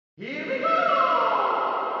Here we go!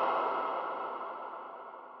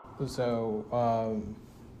 So,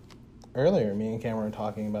 earlier, me and Cameron were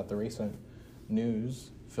talking about the recent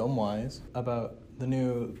news, film-wise, about the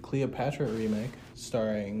new Cleopatra remake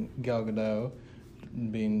starring Gal Gadot,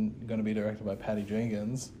 going to be directed by Patty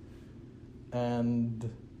Jenkins,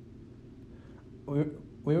 and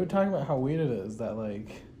we were talking about how weird it is that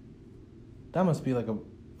that must be like a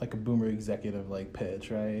boomer executive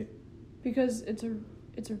pitch, right? Because it's a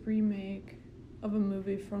remake of a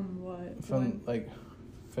movie from what? From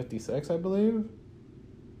 56, I believe.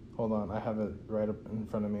 Hold on, I have it right up in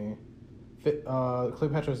front of me.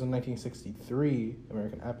 Cleopatra is a 1963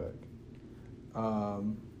 American epic.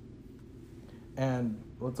 And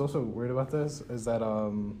what's also weird about this is that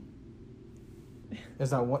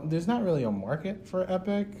there's not really a market for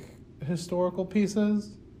epic historical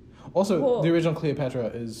pieces. Also, the original Cleopatra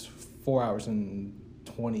is 4 hours and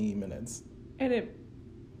 20 minutes. And it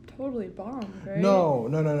totally bombed, right? No.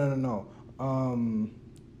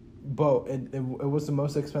 But it was the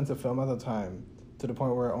most expensive film at the time, to the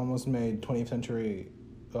point where it almost made 20th Century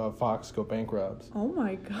Fox go bankrupt. Oh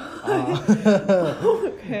my god.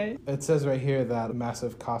 Okay. It says right here that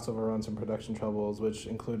massive cost overruns and production troubles, which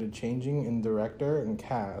included changing in director and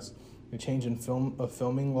cast, a change in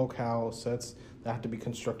filming locale, sets that had to be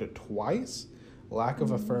constructed twice, lack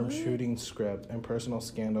of a firm shooting script, and personal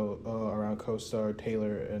scandal around co-star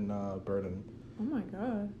Taylor and Burden. Oh my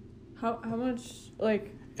god. How much,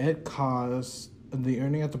 It cost, the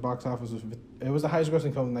earning at the box office it was the highest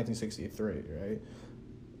grossing film in 1963, right?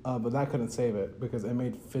 But that couldn't save it because it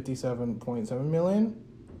made $57.7 million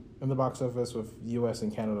in the box office with U.S.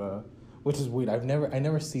 and Canada, which is weird. I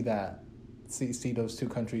never see those two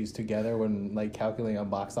countries together when calculating a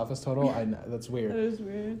box office total. That's weird. That is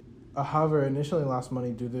weird. However, initially lost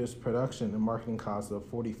money due to this production and marketing costs of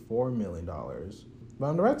 $44 million. But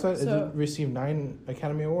on the right side, it did receive 9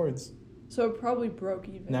 Academy Awards. So it probably broke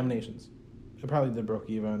even. Nominations. It probably did broke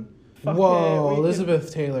even. Fuck Whoa,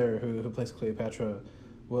 Elizabeth Taylor, who plays Cleopatra,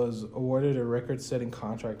 was awarded a record-setting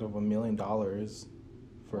contract of $1 million for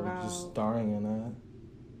just starring in it.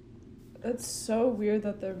 That's so weird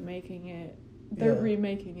that they're making it. They're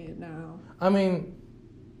remaking it now. I mean,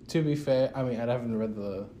 to be fair, I haven't read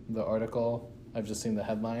the article. I've just seen the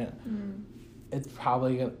headline. It's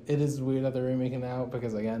probably it is weird that they're remaking it now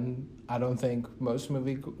because, again, I don't think most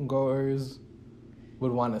movie goers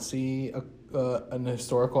would want to see an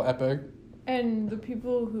historical epic. And the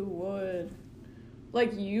people who would,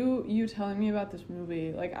 you telling me about this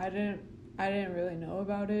movie, I didn't really know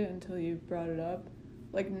about it until you brought it up.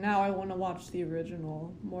 Now I want to watch the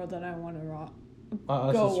original more than I want to go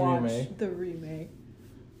watch the remake.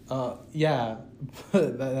 Yeah,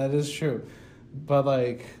 that is true, but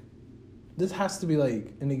this has to be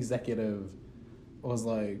an executive was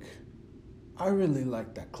I really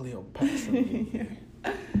like that Cleopatra movie.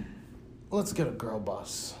 Let's get a girl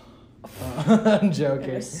boss. I'm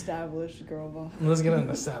joking. An established girl boss. Let's get an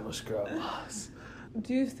established girl boss.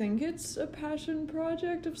 Do you think it's a passion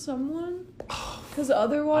project of someone? Because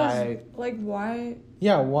otherwise, why?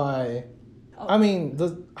 Yeah, why?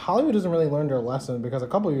 Hollywood doesn't really learn their lesson because a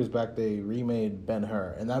couple years back they remade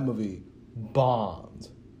Ben-Hur and that movie bombed.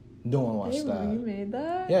 No one watched that. They remade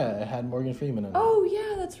that? Yeah, it had Morgan Freeman in it. Oh,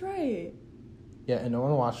 yeah, that's right. Yeah, and no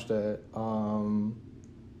one watched it.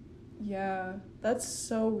 Yeah, that's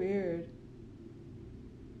so weird.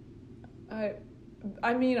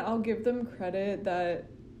 I'll give them credit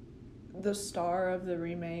that the star of the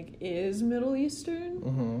remake is Middle Eastern.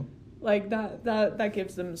 Mm-hmm. That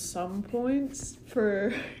gives them some points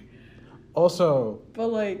for... Also...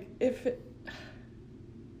 But, if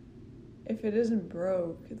it isn't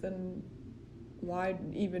broke, then why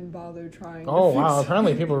even bother trying to fix wow, it?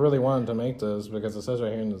 apparently people really wanted to make this because it says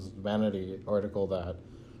right here in this Vanity article that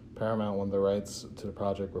Paramount won the rights to the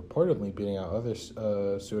project, reportedly beating out other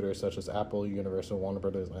suitors such as Apple, Universal, Warner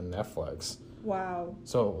Brothers, and Netflix. Wow.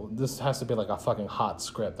 So this has to be a fucking hot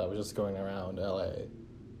script that was just going around LA.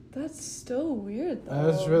 That's still weird,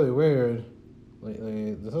 though. That's really weird.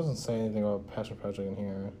 This doesn't say anything about passion project in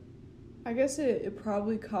here. I guess it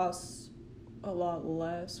probably costs a lot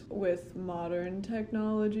less with modern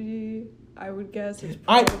technology. I would guess it's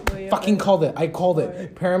probably... I called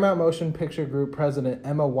it. Paramount Motion Picture Group President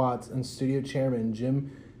Emma Watts and Studio Chairman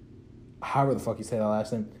Jim, however the fuck you say that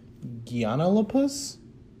last name, Giannopoulos?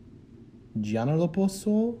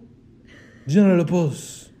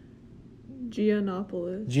 Giannopoulos.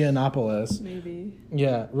 Maybe.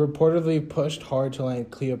 Yeah, reportedly pushed hard to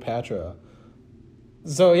land Cleopatra.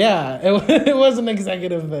 So yeah, it was an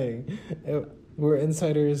executive thing. where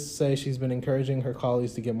insiders say she's been encouraging her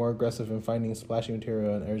colleagues to get more aggressive in finding splashy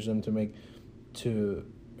material and urging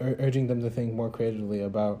them to think more creatively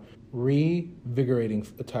about revigorating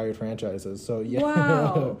tired franchises. So yeah.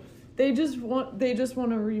 Wow. They just want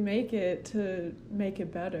to remake it to make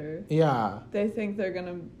it better. Yeah. They think they're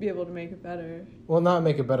gonna be able to make it better. Well, not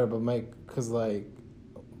make it better, but because like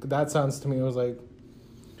that sounds to me, it was like,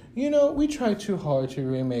 we try too hard to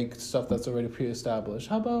remake stuff that's already pre-established.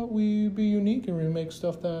 How about we be unique and remake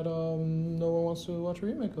stuff that no one wants to watch a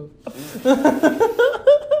remake of?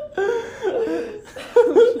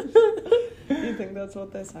 You think that's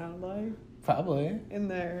what they sound like? Probably.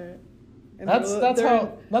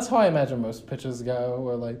 That's how I imagine most pitches go.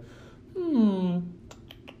 Where like,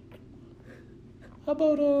 how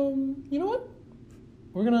about you know what?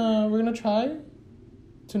 We're gonna try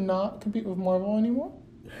to not compete with Marvel anymore.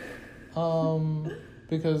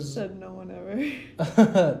 Because said no one ever.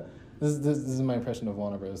 this is my impression of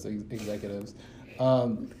Warner Bros. Executives.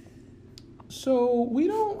 So we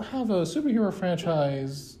don't have a superhero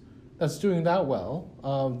franchise that's doing that well.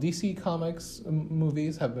 DC Comics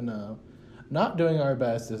movies have been not doing our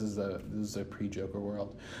best. This is a pre-Joker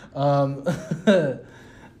world. They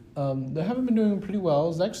haven't been doing pretty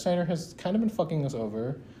well. Zack Snyder has kind of been fucking us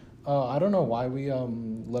over. I don't know why we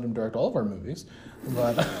let him direct all of our movies,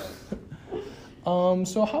 but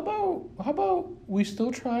so how about we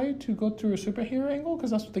still try to go through a superhero angle because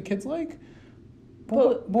that's what the kids like.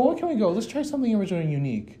 But what can we go? Let's try something original and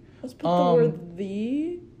unique. Let's put the word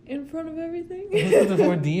 "the" in front of everything. Let's put the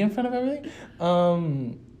word "the" in front of everything.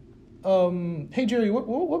 Hey Jerry,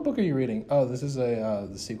 what book are you reading? Oh, this is the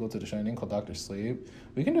sequel to The Shining called Doctor Sleep.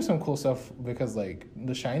 We can do some cool stuff because like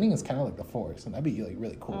The Shining is kind of like The Force, and that'd be like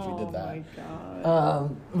really cool if we did that. Oh my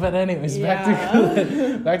god. But anyways,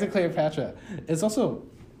 Yeah. back to Cleopatra. It's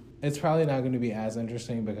probably not going to be as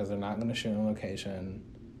interesting because they're not going to shoot on location.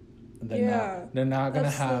 They're not going to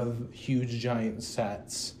have huge giant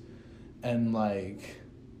sets, and like.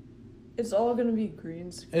 It's all gonna be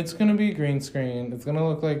green screen. It's gonna be green screen. It's gonna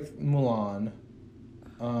look like Mulan.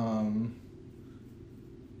 Well,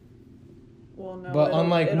 no. But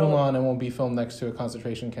unlike Mulan, it won't be filmed next to a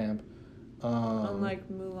concentration camp. Unlike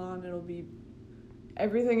Mulan,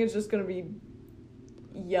 everything is just gonna be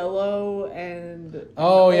yellow and.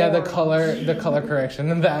 Oh yeah, orange. the color correction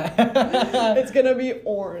in that. It's gonna be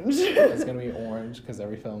orange. It's gonna be orange because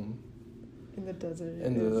every film. In the desert.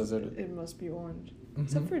 Desert. It must be orange. Mm-hmm.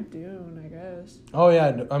 Except for Dune, I guess. Oh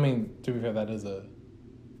yeah, I mean to be fair, that's not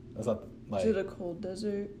like. Is it a cold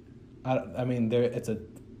desert? I mean, it's a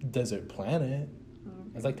desert planet.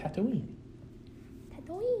 Okay. It's like Tatooine.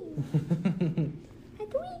 Tatooine.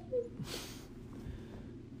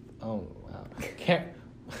 Oh wow!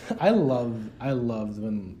 I loved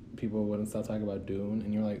when people wouldn't stop talking about Dune,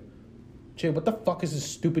 and you're like, Jay, what the fuck is this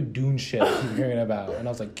stupid Dune shit you're hearing about? And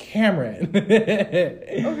I was like, Cameron.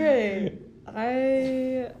 Okay,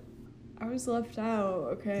 I was left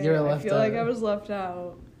out. Okay, You were left I feel out. like I was left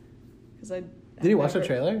out because I. Did you watch the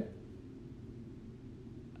trailer?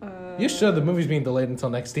 You should. The movie's being delayed until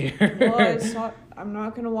next year. Well, I'm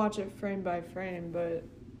not gonna watch it frame by frame, but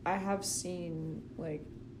I have seen like.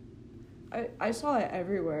 I saw it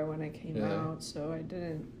everywhere when it came out, so I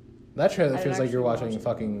didn't. That trailer I feels like you're actually watching watched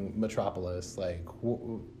fucking Metropolis. Like,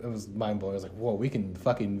 it was mind blowing. I was like, whoa, we can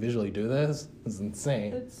fucking visually do this? This is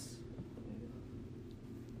insane.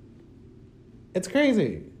 It's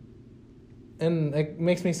crazy. And it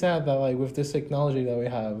makes me sad that, like, with this technology that we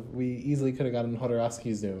have, we easily could have gotten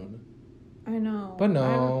Jodorowsky's Dune. I know. But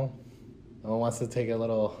no. No one wants to take a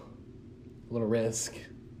little risk.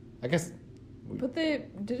 I guess. But they.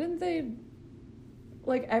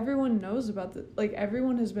 Like, everyone knows about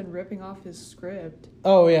everyone has been ripping off his script.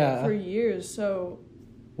 Oh, yeah. For years, so.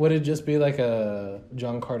 Would it just be like a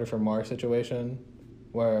John Carter from Mars situation?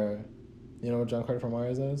 Where, you know what John Carter from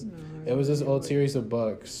Mars is? No, It was this old series of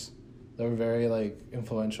books that were very, like,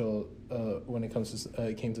 influential when it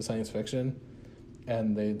came to science fiction.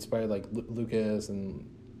 And they inspired, like, Lucas and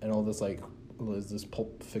all this, like, this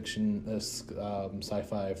pulp fiction, this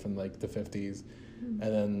sci-fi from, like, the 50s.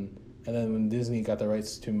 Mm-hmm. And then when Disney got the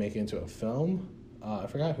rights to make it into a film, I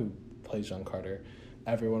forgot who plays John Carter.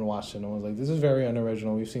 Everyone watched it and was like, this is very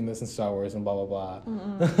unoriginal. We've seen this in Star Wars and blah, blah, blah.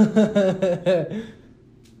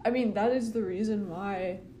 I mean, that is the reason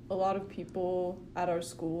why a lot of people at our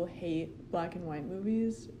school hate black and white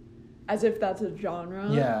movies. As if that's a genre.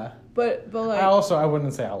 Yeah. But like... I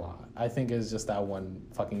wouldn't say a lot. I think it's just that one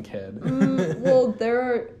fucking kid. Well, there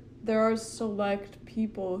are... there are select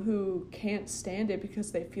people who can't stand it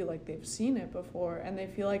because they feel like they've seen it before and they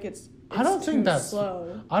feel like it's I don't think that's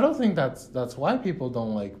slow. I don't think that's why people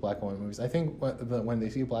don't like black and white movies. I think when they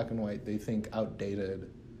see black and white, they think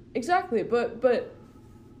outdated. Exactly, but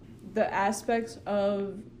the aspects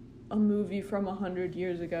of a movie from 100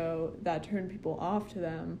 years ago that turn people off to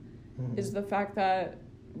them is the fact that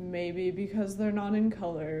maybe because they're not in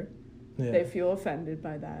color, they feel offended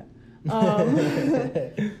by that.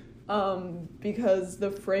 Because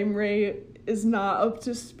the frame rate is not up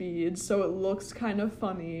to speed, so it looks kind of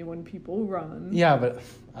funny when people run. Yeah, but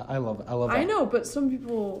I love that. I know, but some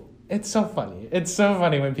people... It's so funny. It's so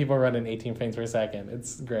funny when people run in 18 frames per second.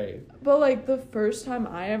 It's great. But, like, the first time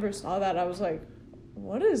I ever saw that, I was like,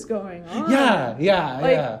 what is going on?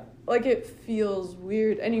 Yeah. Like, it feels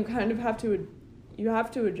weird, and you kind of have to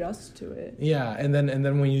adjust to it. Yeah, and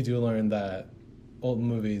then when you do learn that old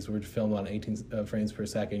movies were filmed on 18 frames per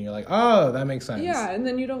second, you're like, oh, that makes sense. Yeah, and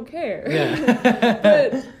then you don't care.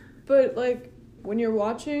 Yeah. but like when you're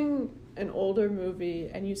watching an older movie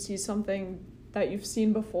and you see something that you've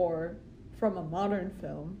seen before from a modern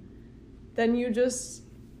film, then you just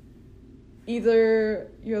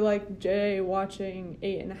either you're like Jay watching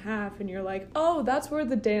 8.5 and you're like, oh, that's where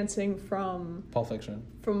the dancing from Pulp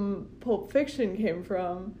Fiction came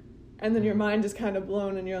from, and then your mind is kind of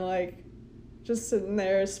blown and you're like just sitting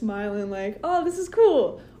there smiling like, oh, this is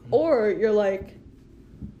cool. Or you're like,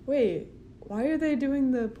 wait, why are they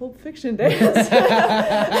doing the Pulp Fiction dance? And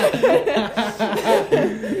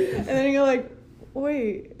then you're like,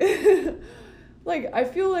 wait. Like, I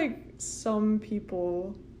feel like some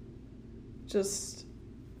people just,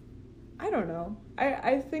 I don't know.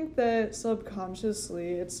 I think that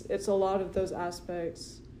subconsciously it's a lot of those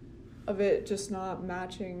aspects of it just not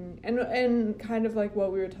matching, and kind of like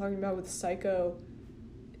what we were talking about with Psycho,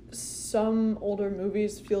 some older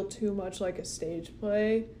movies feel too much like a stage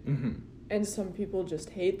play, and some people just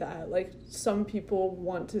hate that. Like, some people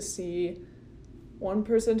want to see one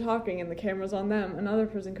person talking and the camera's on them, another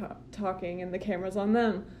person talking and the camera's on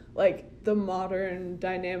them, like the modern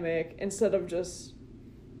dynamic, instead of just,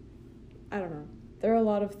 I don't know. There are a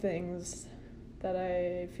lot of things that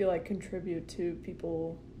I feel like contribute to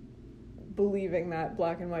people believing that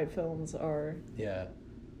black and white films are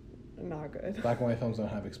not good. Black and white films don't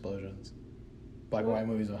have explosions. Black and white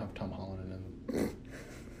movies don't have Tom Holland in them.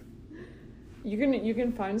 You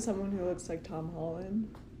can find someone who looks like Tom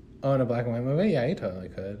Holland. Oh, in a black and white movie? Yeah, you totally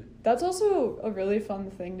could. That's also a really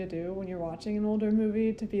fun thing to do when you're watching an older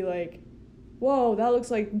movie, to be like, whoa, that looks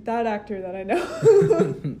like that actor that I know.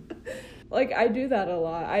 Like, I do that a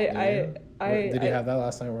lot. Did you have that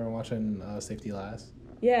last night when we were watching Safety Last?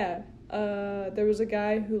 Yeah. There was a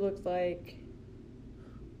guy who looked like,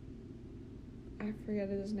 I forget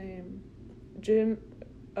his name. Jim,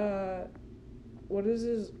 what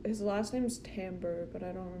is his last name's Tambor, but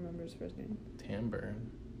I don't remember his first name. Tambor.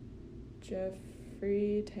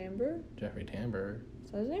 Jeffrey Tambor? Jeffrey Tambor.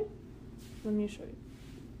 Is that his name? Let me show you.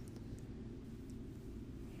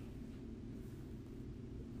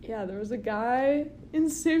 Yeah, there was a guy in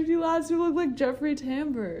Safety Last who looked like Jeffrey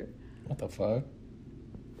Tambor. What the fuck?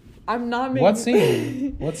 I'm not making... What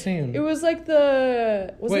scene? What scene? It was like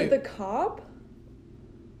the... Was it the cop?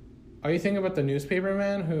 Are you thinking about the newspaper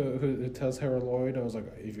man who tells Harold Lloyd, I was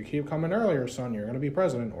like, if you keep coming earlier, son, you're going to be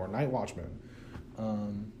president or night watchman?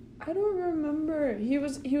 I don't remember. He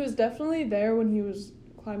was definitely there when he was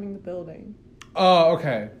climbing the building. Oh,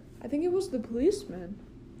 okay. I think it was the policeman.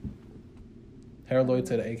 Harold Lloyd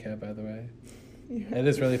said ACAB, by the way. Yeah. It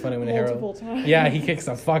is really funny when Multiple times. Yeah, he kicks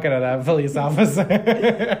the fuck out of that police officer.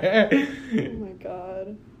 Oh my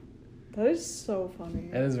god. That is so funny.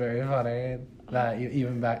 It is very funny that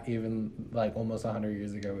even like almost 100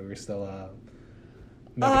 years ago, we were still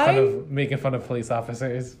making fun of police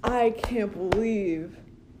officers. I can't believe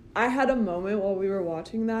I had a moment while we were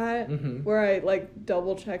watching that where I like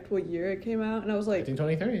double checked what year it came out, and I was like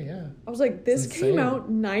 1923, yeah. I was like, this came out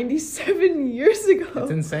 97 years ago.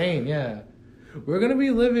 It's insane, yeah. We're gonna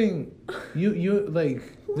be living you like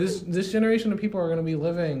this generation of people are gonna be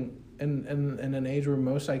living in an age where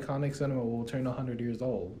most iconic cinema will turn 100 years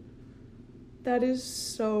old. That is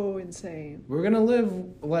so insane. We're gonna live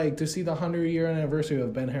like to see the 100-year anniversary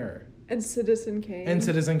of Ben-Hur. And Citizen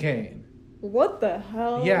Kane. What the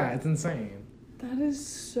hell? Yeah, it's insane. That is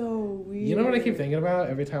so weird. You know what I keep thinking about?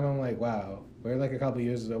 Every time I'm like, wow, we're like a couple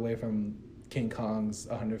years away from King Kong's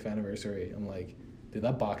 100th anniversary. I'm like, dude,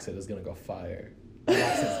 that box set is gonna go fire. That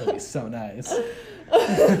box set's gonna be so nice.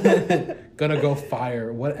 Gonna go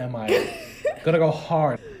fire. What am I? Gonna go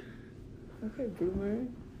hard. Okay, boomer.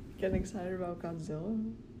 Getting excited about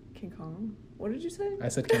Godzilla? King Kong? What did you say? I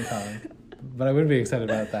said King Kong, but I would be excited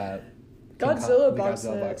about that. Godzilla The box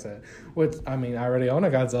Godzilla set. box set. Which, I mean, I already own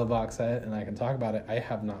a Godzilla box set, and I can talk about it. I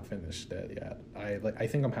have not finished it yet. I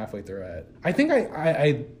think I'm halfway through it. I think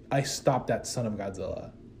I stopped at Son of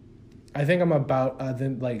Godzilla. I think I'm about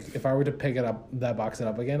then, like, if I were to pick it up, that box set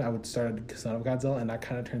up again, I would start at Son of Godzilla, and that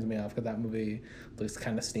kind of turns me off because that movie looks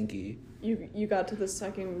kind of stinky. You got to the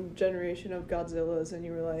second generation of Godzillas and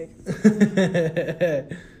you were like,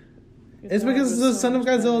 It's because the Son of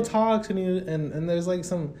Godzilla talks and there's like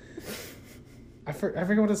some I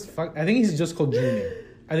forget what his fuck. I think he's just called Junior.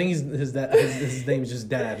 I think his name is just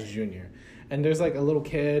Deadass Junior. And there's like a little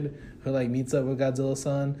kid who like meets up with Godzilla's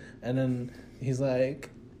son, and then he's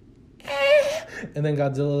like, and then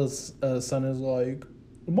Godzilla's son is like,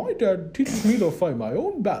 my dad teaches me to fight my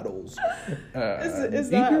own battles. Is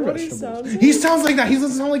eat that your what he vegetables." sounds like? He sounds like that. He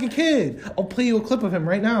doesn't sound like a kid. I'll play you a clip of him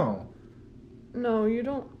right now. No, you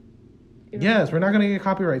don't. Yes, we're not gonna get a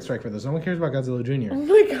copyright strike for this. No one cares about Godzilla Oh Jr.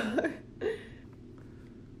 my god.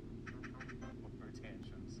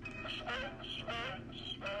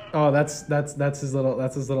 Oh, that's his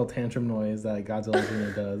little tantrum noise that Godzilla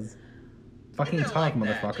Jr. does. Fucking talk,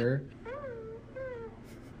 motherfucker.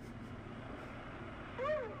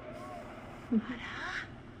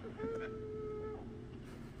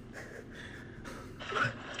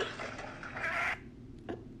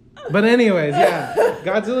 But anyways, yeah,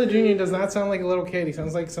 Godzilla Jr. does not sound like a little kid. He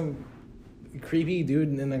sounds like some creepy dude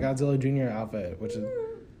in a Godzilla Jr. outfit, which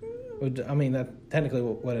I mean, that's technically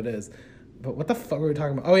what it is. But what the fuck were we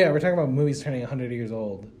talking about? Oh yeah, we're talking about movies turning 100 years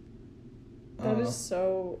old. That is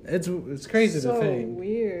so. It's crazy to think. So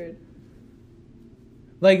weird.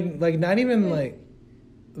 Like not even like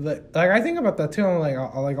I think about that too. I'm like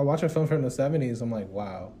I'll watch a film from the 70s. I'm like,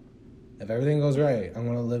 wow, if everything goes right, I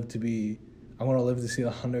want to live to see the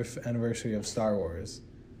 100th anniversary of Star Wars.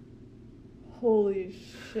 Holy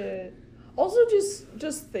shit. Also,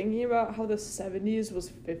 just thinking about how the 70s was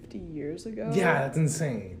 50 years ago. Yeah, that's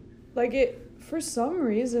insane. Like, it, for some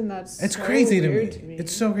reason, it's so crazy weird to me.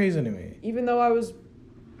 It's so crazy to me. Even though I was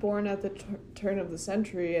born at the turn of the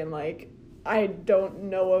century, and, like, I don't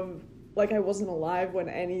know of, like, I wasn't alive when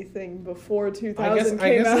anything before 2000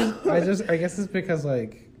 came out. I guess it's because,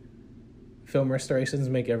 like, film restorations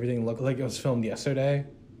make everything look like it was filmed yesterday.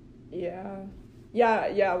 Yeah,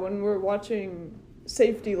 when we're watching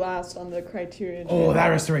Safety Last on the Criterion Oh, channel, that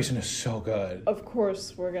restoration is so good. of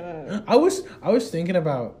course we're gonna. I was thinking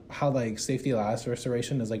about how like Safety Last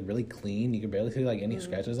restoration is like really clean. You can barely see like any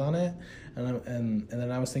scratches on it, and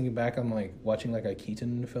then I was thinking back on like watching like a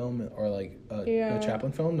Keaton film or like a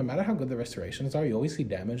Chaplin film. No matter how good the restorations are, you always see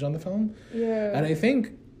damage on the film. Yeah. And I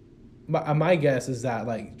think my guess is that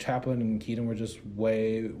like Chaplin and Keaton were just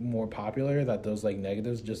way more popular. That those like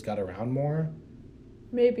negatives just got around more.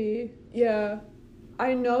 Maybe. Yeah.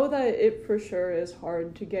 I know that it for sure is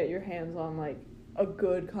hard to get your hands on, like, a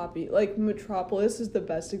good copy. Like, Metropolis is the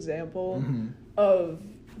best example of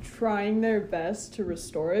trying their best to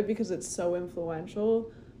restore it because it's so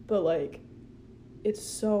influential. But, like, it's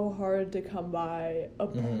so hard to come by a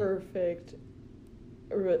perfect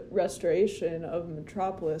restoration of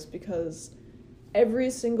Metropolis because every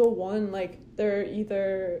single one, like, there are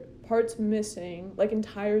either parts missing, like,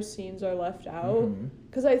 entire scenes are left out.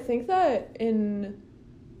 Because I think that in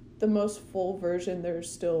the most full version,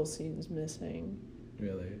 there's still scenes missing.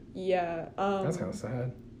 Really? Yeah. That's kind of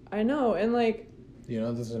sad. I know, and like. You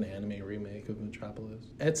know, this is an anime remake of Metropolis.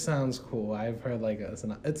 It sounds cool. I've heard like it's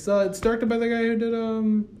directed by the guy who did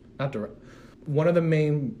one of the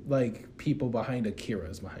main like people behind Akira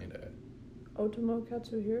is behind it. Otomo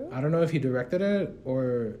Katsuhiro? I don't know if he directed it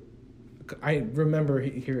or I remember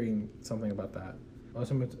hearing something about that.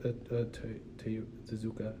 Osamu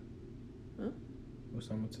Tezuka. Huh?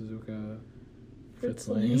 Osamu Tezuka. Fritz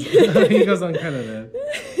Lang. Lang. He goes uncredited.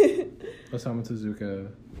 Osamu Tezuka.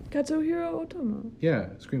 Katsuhiro Otomo.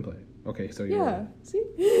 Yeah, screenplay. Okay, so you're right.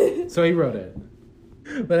 See? So he wrote it.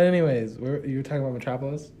 But anyways, you were talking about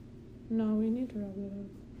Metropolis? No, we need to wrap it up.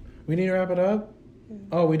 We need to wrap it up? Yeah.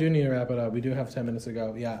 Oh, we do need to wrap it up. We do have 10 minutes to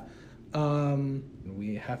go. Yeah.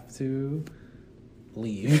 We have to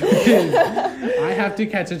leave. I have to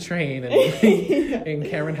catch a train and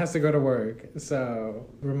Cameron has to go to work. So,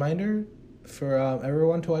 reminder for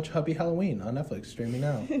everyone to watch Happy Halloween on Netflix, streaming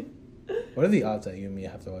now. What are the odds that you and me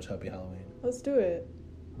have to watch Happy Halloween? Let's do it.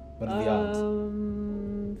 What are the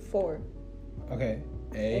odds? 4. Okay.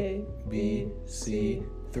 A, B, C,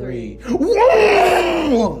 3. 3.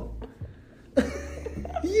 Whoa!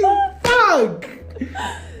 You fuck!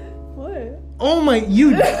 What? Oh my,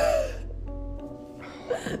 you...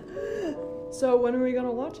 So when are we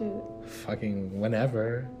gonna watch it? Fucking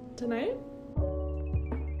whenever. Tonight?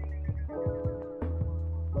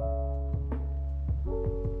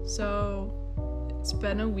 So, it's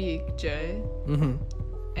been a week, Jay, Mm-hmm.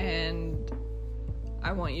 and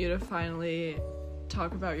I want you to finally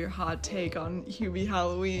talk about your hot take on Hubie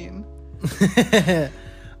Halloween.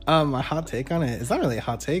 My hot take on it. It's not really a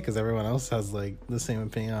hot take because everyone else has like the same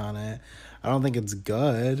opinion on it. I don't think it's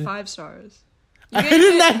good. 5 stars. I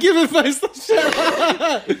did not give it 5 stars. Shut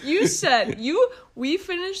up. You said, we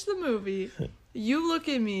finished the movie, you look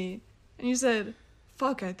at me, and you said,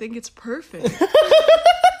 fuck, I think it's perfect.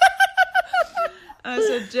 And I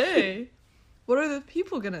said, Jay, what are the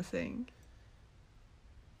people gonna think?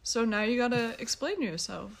 So now you gotta explain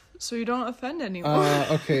yourself, so you don't offend anyone.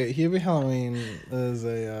 Okay, Hubie Halloween is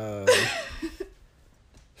a,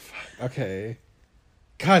 okay.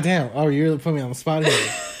 God damn. Oh, you really put me on the spot here.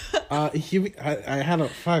 Hubie, I had a,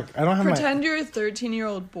 fuck, I don't have Pretend you're a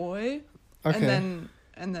 13-year-old boy, Okay.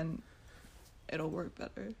 and then it'll work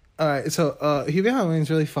better. Alright, so, Hubie Halloween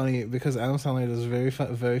is really funny because Adam Sandler does a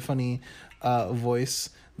very funny, voice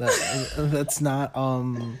that's not,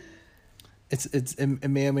 it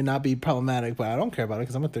may or may not be problematic, but I don't care about it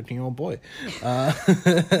because I'm a 13-year-old boy.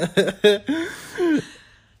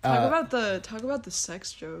 Talk about the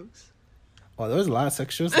sex jokes. Well, there was a lot of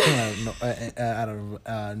sex shows that came out of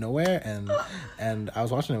nowhere, and I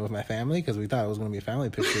was watching it with my family because we thought it was going to be a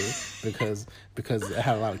family picture because it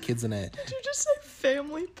had a lot of kids in it. Did you just say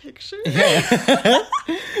family picture? Yeah. As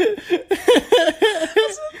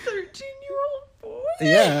a 13-year-old boy?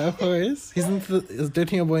 Yeah, of course. He's a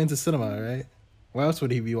 13-year-old boy into cinema, right? Why else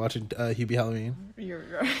would he be watching Hubie Halloween? You're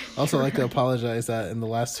right. Also, I'd like to apologize that in the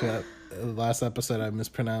last episode I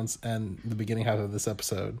mispronounced and the beginning half of this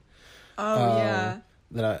episode. Oh, yeah.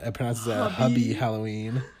 That I pronounced it Hubby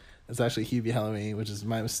Halloween. It's actually Hubie Halloween, which is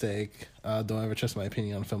my mistake. Don't ever trust my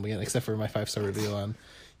opinion on film again, except for my 5-star review on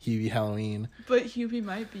Hubie Halloween. But Hubie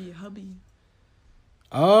might be hubby.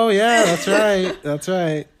 Oh, yeah, that's right. That's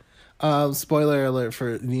right. Spoiler alert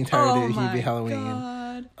for the entirety of Hubie Halloween.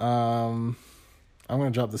 God. I'm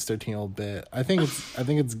gonna drop this 13-year-old bit. I think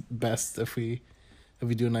it's best if we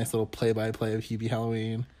do a nice little play-by-play of Hubie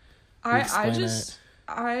Halloween. The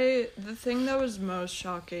thing that was most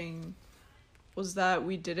shocking was that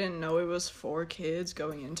we didn't know it was for kids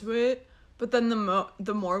going into it, but then the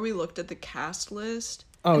more we looked at the cast list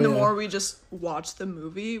and the more we just watched the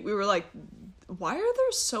movie, we were like, why are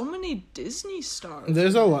there so many Disney stars?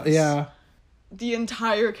 There's a lot, yeah. The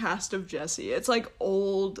entire cast of Jessie. It's like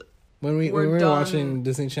old. When we were watching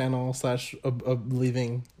Disney Channel /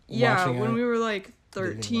 leaving. Yeah, watching when it, we were like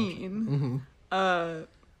 13. So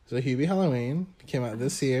Hubie Halloween came out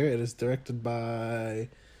this year. It is directed by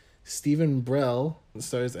Stephen Brell. It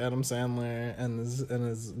stars Adam Sandler and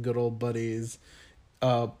his good old buddies,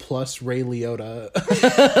 plus Ray Liotta.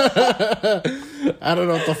 I don't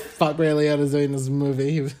know what the fuck Ray Liotta's doing in this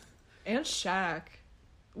movie. And Shaq.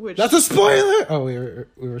 Which That's a spoiler. Oh,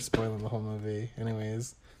 we were spoiling the whole movie.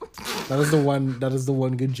 Anyways, that is the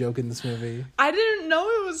one good joke in this movie. I didn't know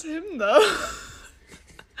it was him though.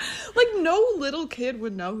 Like, no little kid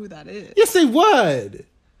would know who that is. Yes, they would.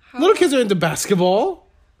 How? Little kids are into basketball.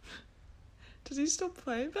 Does he still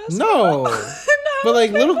play basketball? No. No, But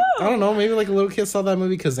like I I don't know, maybe like a little kid saw that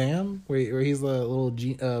movie Kazam, where he's the little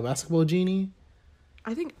basketball genie.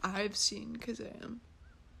 I think I've seen Kazam.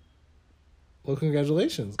 Well,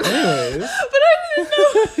 congratulations. Anyways. But I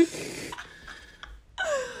didn't know.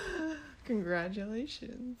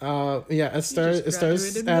 Congratulations. Yeah, it stars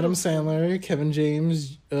Adam Sandler, Kevin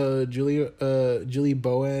James, Julie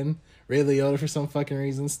Bowen, Ray Liotta for some fucking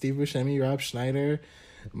reason, Steve Buscemi, Rob Schneider.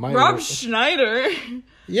 Rob Schneider?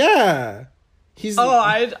 Yeah. He's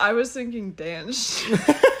I was thinking Dan Schneider.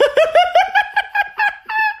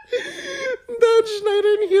 Dan Schneider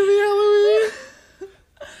and Hubie Halloween.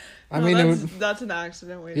 I mean, that's an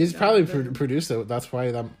accident. He's probably produced it. That's why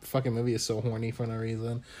that fucking movie is so horny for no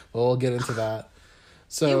reason. But we'll get into that.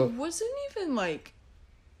 So it wasn't even like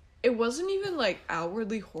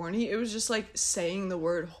outwardly horny. It was just like saying the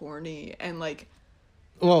word horny and like.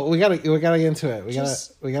 Well, we gotta get into it. We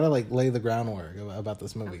gotta like lay the groundwork about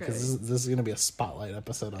this movie because this is gonna be a spotlight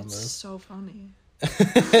episode on this. So funny.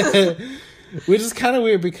 Which is kind of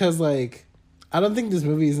weird because like. I don't think this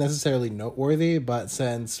movie is necessarily noteworthy, but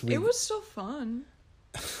since it was still fun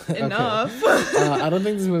enough. I don't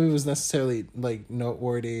think this movie was necessarily like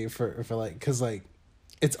noteworthy for like because like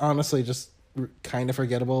it's honestly just kind of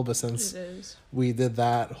forgettable. But since we did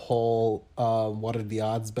that whole what are the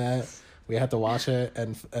odds bet, we had to watch it,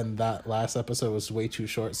 and that last episode was way too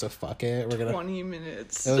short. So fuck it, we're gonna 20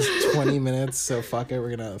 minutes. It was 20 minutes, so fuck it.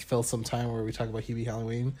 We're gonna fill some time where we talk about Hubie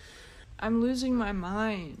Halloween. I'm losing my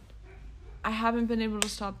mind. I haven't been able to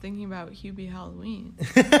stop thinking about Hubie Halloween.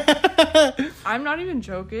 I'm not even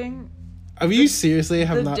joking. Are you seriously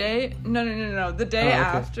have The not? day no. The day Oh, okay.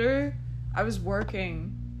 after, I was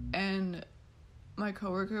working and my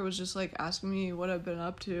coworker was just like asking me what I've been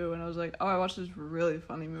up to, and I was like, oh, I watched this really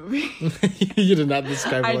funny movie. You did not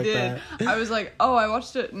describe it I like did. that. I was like, oh, I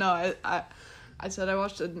watched it. No, I said I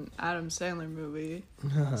watched an Adam Sandler movie.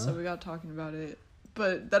 So we got talking about it.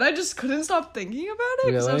 But then I just couldn't stop thinking about it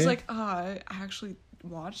because I was Really? like, oh, I actually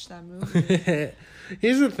watched that movie.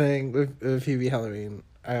 Here's the thing with Hubie Halloween.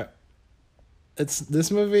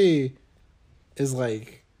 This movie is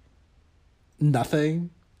like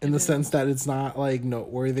nothing in the sense that it's not like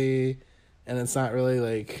noteworthy, and it's not really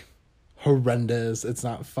like horrendous. It's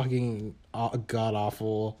not fucking god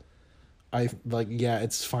awful.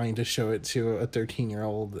 It's fine to show it to a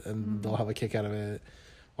 13-year-old and they'll have a kick out of it.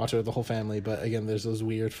 Watch it with the whole family, but again, there's those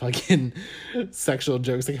weird fucking sexual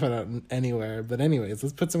jokes that come out anywhere. But anyways,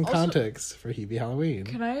 let's put some Also, context for Hubie Halloween.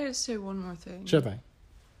 Can I say one more thing? Sure thing.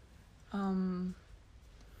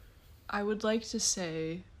 I would like to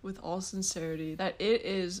say, with all sincerity, that it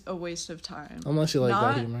is a waste of time. Unless you like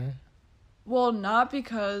Not- that humor. Well, not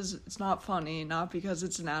because it's not funny, not because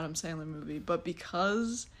it's an Adam Sandler movie, but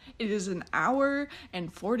because it is an hour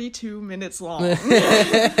and 42 minutes long.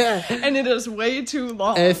 And it is way too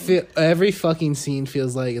long. Every fucking scene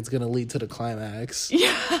feels like it's gonna lead to the climax.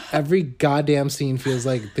 Yeah. Every goddamn scene feels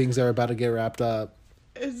like things are about to get wrapped up.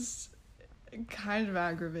 It's kind of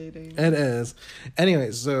aggravating. It is.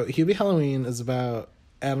 Anyways, so Hubie Halloween is about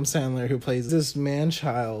Adam Sandler, who plays this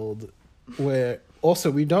man-child, where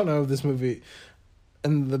also we don't know if this movie,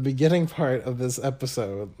 in the beginning part of this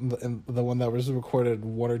episode, the one that was recorded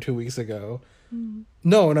 1 or 2 weeks ago.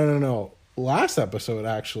 No. Last episode,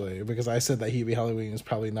 actually, because I said that Hubie Halloween is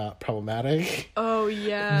probably not problematic. Oh,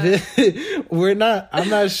 yeah. I'm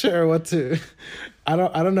not sure what to. I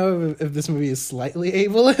don't know if this movie is slightly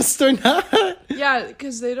ableist or not. Yeah,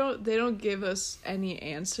 because they don't give us any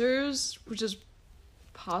answers, which is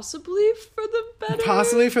possibly for the better.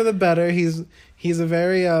 Possibly for the better. He's a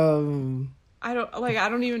very I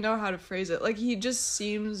don't even know how to phrase it. Like, he just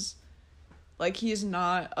seems like he's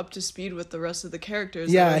not up to speed with the rest of the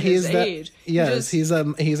characters. Yeah, that are he's his that. age. Yes, he's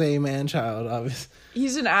a man child. Obviously,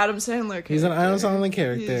 He's an Adam Sandler character. he's an Adam Sandler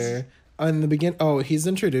character. In the begin, he's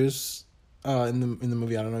introduced in the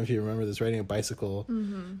movie. I don't know if you remember this, riding a bicycle,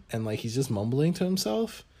 and like he's just mumbling to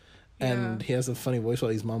himself, and Yeah. he has a funny voice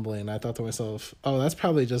while he's mumbling. And I thought to myself, oh, that's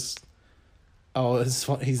probably just. Oh,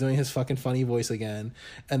 he's doing his fucking funny voice again.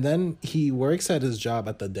 And then he works at his job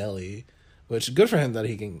at the deli, which good for him that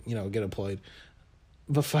he can, get employed.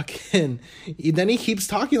 But fucking, then he keeps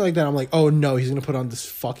talking like that. I'm like, oh no, he's gonna put on this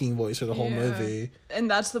fucking voice for the whole movie. And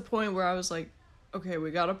that's the point where I was like, okay,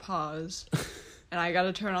 we gotta pause. And I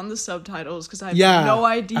gotta turn on the subtitles because I had no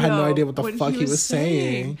idea. I had no idea what the fuck he was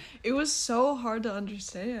saying. saying. It was so hard to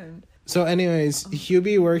understand. So anyways,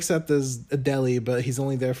 Hubie works at this deli, but he's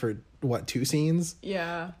only there for, 2 scenes?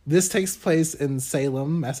 Yeah. This takes place in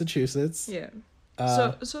Salem, Massachusetts. Yeah.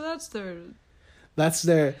 Uh, So that's their. That's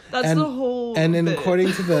their. That's the whole. And then bit.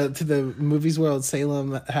 according to the movies world,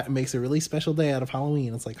 Salem makes a really special day out of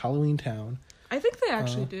Halloween. It's like Halloween Town. I think they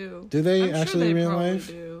actually do. Do they I'm actually sure in they real probably life?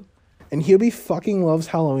 do. And Hubie fucking loves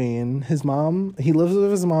Halloween. He lives with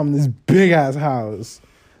his mom in this big ass house.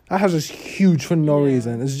 That house is huge for no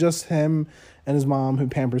reason. It's just him and his mom who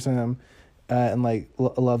pampers him and like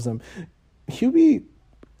loves him. Hubie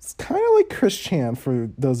is kind of like Chris Chan for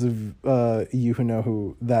those of you who know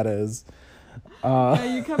who that is.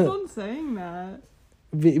 Yeah, you kept on saying that.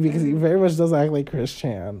 Because he very much does act like Chris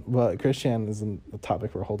Chan, but Chris Chan is a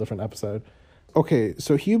topic for a whole different episode. Okay,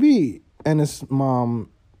 so Hubie and his mom,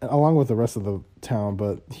 along with the rest of the town,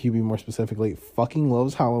 but Hubie more specifically, fucking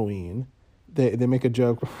loves Halloween. They make a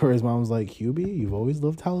joke where his mom's like, Hubie, you've always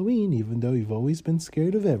loved Halloween, even though you've always been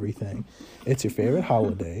scared of everything. It's your favorite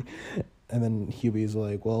holiday. And then Hubie's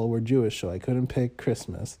like, well, we're Jewish, so I couldn't pick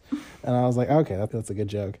Christmas. And I was like, okay, that's a good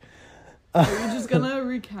joke. Are you just gonna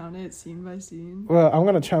recount it scene by scene? Well, I'm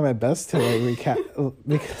gonna try my best to like recap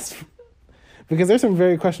because there's some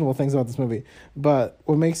very questionable things about this movie. But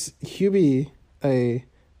what makes Hubie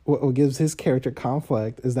what gives his character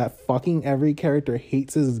conflict is that fucking every character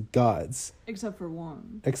hates his guts, Except for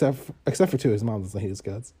one. except for 2. His mom doesn't hate his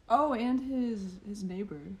guts. Oh, and his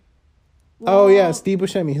neighbor. Oh yeah, Well, Steve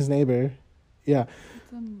Buscemi, his neighbor. Yeah,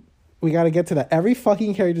 then- we got to get to that. Every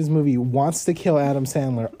fucking character in this movie wants to kill Adam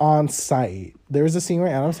Sandler on sight. There was a scene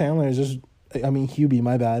where Adam Sandler is just, Hubie,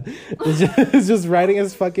 my bad, is just riding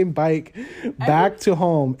his fucking bike back to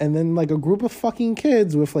home. And then, like, a group of fucking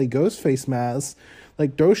kids with, like, ghost face masks,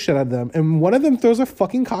 like throws shit at them, and one of them throws a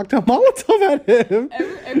fucking cocktail Molotov at him.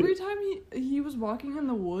 Every time he was walking in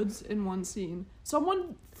the woods in one scene,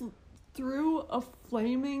 someone threw a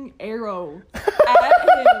flaming arrow at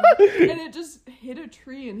him, and it just hit a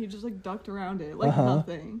tree, and he just like ducked around it like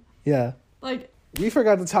nothing. Yeah. Like, we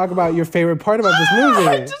forgot to talk about your favorite part about this movie.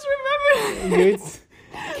 I just remembered.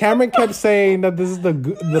 Cameron kept saying that this is the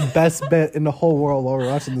best bit in the whole world while we're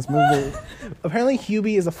watching this movie. Apparently,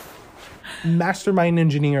 Hubie is a mastermind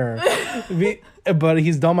engineer, but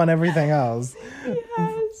he's dumb on everything else. He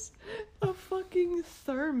has a fucking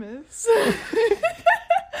thermos.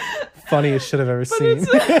 Funniest shit I've ever seen.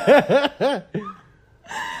 But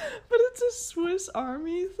it's a Swiss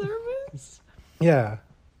Army thermos. Yeah.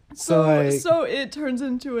 So it turns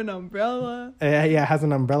into an umbrella. Yeah, it has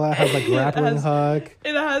an umbrella. It has like grappling hook.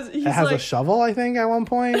 It has a shovel, I think, at one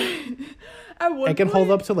point. It can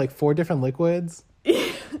hold up to like 4 different liquids.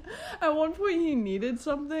 At one point, he needed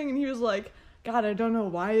something, and he was like, "God, I don't know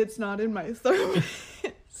why it's not in my thermos."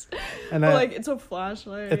 But like, it's a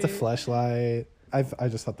flashlight. It's a flashlight. I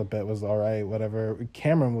just thought the bit was all right. Whatever.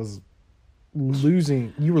 Cameron was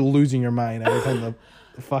losing. You were losing your mind every time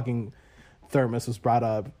the fucking thermos was brought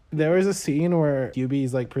up. There was a scene where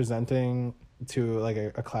Hubie's like presenting to like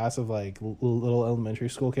a class of like little elementary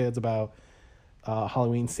school kids about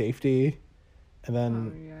Halloween safety, and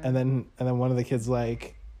then one of the kids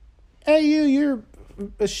like, "Hey, you're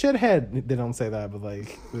a shithead." They don't say that, but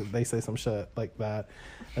like they say some shit like that,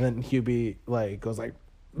 and then Hubie like goes like,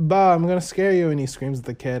 "Bah, I'm gonna scare you," and he screams at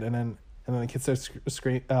the kid, and then the kid starts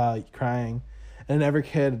crying. And every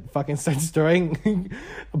kid fucking starts throwing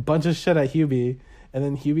a bunch of shit at Hubie. And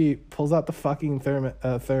then Hubie pulls out the fucking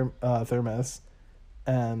thermos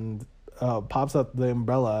and pops up the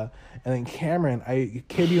umbrella. And then Cameron, I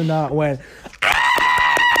kid you not, went...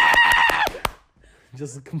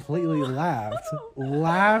 just completely laughed.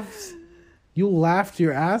 You laughed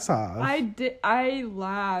your ass off. I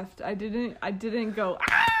laughed. I didn't go...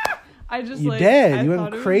 I just you like did. I You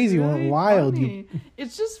went crazy. You went wild.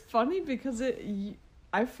 It's just funny because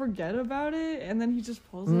I forget about it, and then he just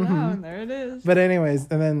pulls it out, and there it is. But anyways,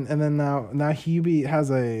 and then now Hubie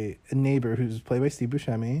has a neighbor who's played by Steve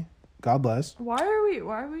Buscemi. God bless. Why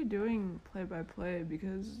are we doing play by play?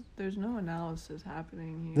 Because there's no analysis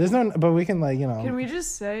happening here. There's no, but we can like Can we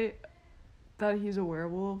just say that he's a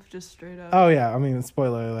werewolf, just straight up? Oh yeah, I mean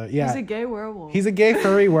spoiler alert. Yeah, he's a gay werewolf. He's a gay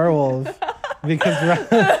furry werewolf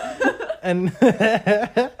because. And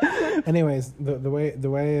anyways, the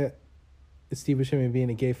way Steve Buscemi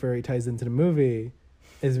being a gay furry ties into the movie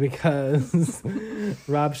is because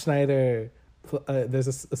Rob Schneider, there's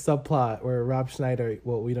a subplot where Rob Schneider,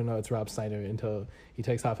 well, we don't know it's Rob Schneider until he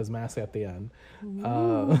takes off his mask at the end,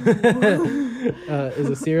 is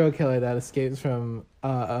a serial killer that escapes from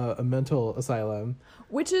a mental asylum,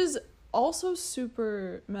 which is also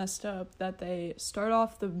super messed up that they start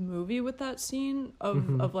off the movie with that scene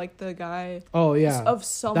of like the guy. Oh yeah, of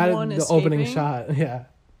someone the escaping, opening shot. Yeah,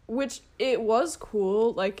 which it was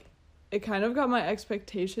cool. Like it kind of got my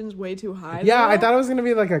expectations way too high. Yeah, though. I thought it was gonna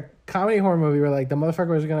be like a comedy horror movie where like the motherfucker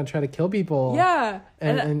was gonna try to kill people. Yeah,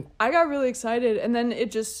 and I got really excited, and then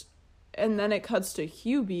it cuts to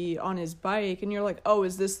Hubie on his bike, and you're like, oh,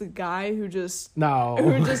 is this the guy who just... No.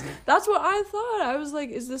 That's what I thought. I was like,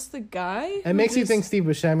 is this the guy? It makes you think Steve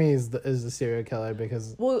Buscemi is the serial killer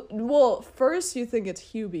because... Well, first you think it's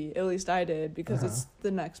Hubie. At least I did, because it's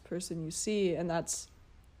the next person you see, and that's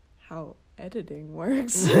how editing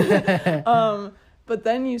works. But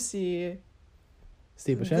then you see...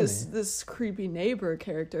 Steve Buscemi. This creepy neighbor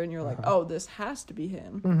character, and you're like, oh, this has to be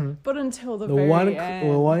him. Mm-hmm. But until the very end.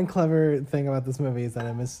 The one clever thing about this movie is that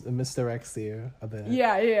it misdirects you a bit.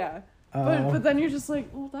 Yeah. But then you're just like,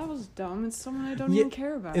 well, that was dumb. It's someone I don't even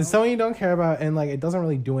care about. It's someone you don't care about, and like it doesn't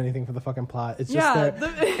really do anything for the fucking plot. It's just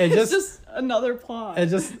it's just another plot.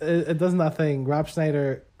 It does nothing. Rob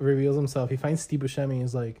Schneider reveals himself. He finds Steve Buscemi and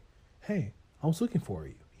is like, hey, I was looking for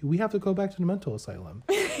you. We have to go back to the mental asylum.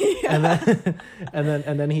 Yeah.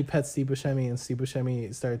 and then he pets Steve Buscemi, and Steve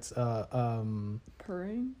Buscemi starts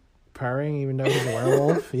purring even though he's a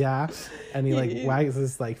werewolf. Yeah. And he wags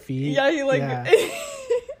his like feet. Yeah,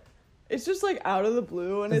 it's just like out of the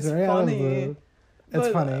blue, and it's funny. It's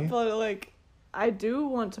funny. But like I do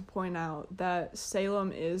want to point out that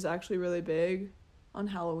Salem is actually really big on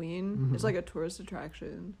Halloween. Mm-hmm. It's like a tourist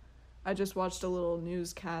attraction. I just watched a little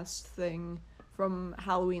newscast thing from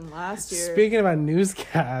Halloween last year. Speaking about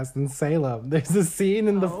newscasts in Salem, there's a scene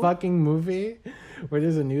in the fucking movie where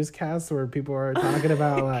there's a newscast where people are talking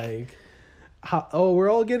about like, we're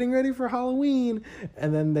all getting ready for Halloween,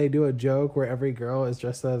 and then they do a joke where every girl is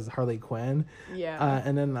dressed as Harley Quinn. Yeah.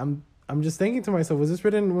 And then I'm just thinking to myself, was this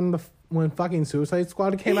written when fucking Suicide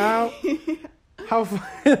Squad came out? How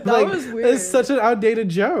that was weird. It's such an outdated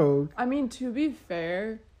joke. I mean, to be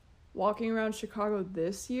fair, walking around Chicago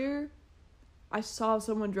this year, I saw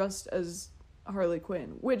someone dressed as Harley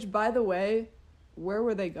Quinn. Which, by the way, where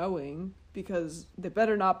were they going? Because they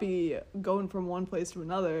better not be going from one place to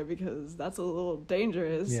another, because that's a little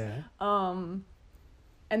dangerous. Yeah.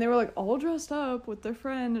 And they were like all dressed up with their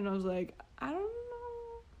friend, and I was like, I don't know.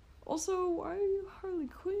 Also, why are you Harley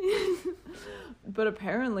Quinn? But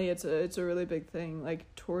apparently it's a really big thing. Like,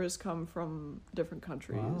 tourists come from different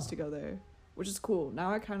countries to go there, which is cool.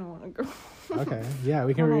 Now I kind of want to go. Okay. Yeah,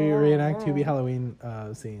 we can reenact Hubie Halloween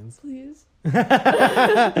scenes. Please.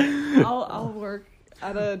 I'll work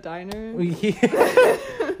at a diner. We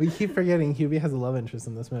keep forgetting Hubie has a love interest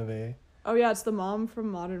in this movie. Oh yeah, it's the mom from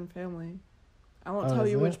Modern Family. I won't tell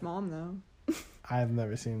you is which it? mom though. I've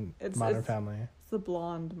never seen It's Modern Family. It's the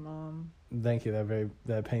blonde mom. Thank you.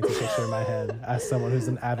 That paints a picture in my head as someone who's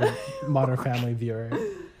an avid Modern Family viewer.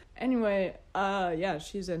 Anyway, yeah,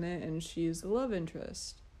 she's in it and she's the love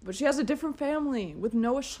interest. But she has a different family with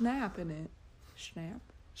Noah Schnapp in it. Schnapp?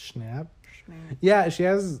 Schnapp? Schnapp. Yeah, she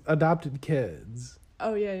has adopted kids.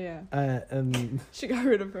 Oh, yeah. And She got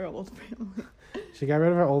rid of her old family. she got rid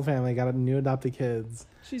of her old family, got a new adopted kids.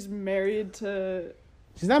 She's married to...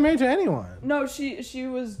 She's not married to anyone. No, she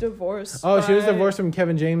was divorced. Oh, she was by- divorced from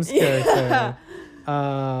Kevin James' character.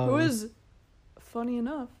 Who is, funny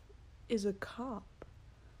enough, is a cop.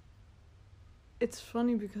 It's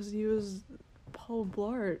funny because he was Paul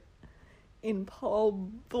Blart in Paul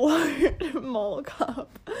Blart Mall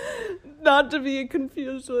Cop. Not to be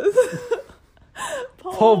confused with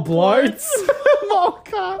Paul Blart's Mall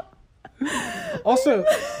Cop. Also,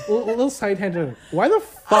 little side tangent. Why the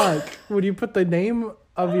fuck would you put the name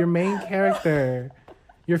of your main character,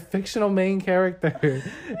 your fictional main character,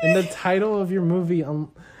 in the title of your movie?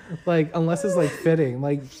 Unless it's like fitting.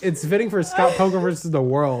 Like, it's fitting for Scott Pilgrim versus the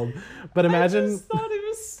World. But imagine. I just thought it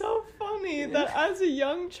was so funny that as a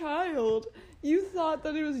young child, you thought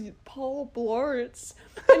that it was Paul Blart's.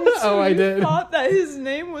 And so I you did. thought that his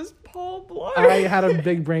name was Paul Blart. I had a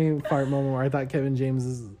big brain fart moment where I thought Kevin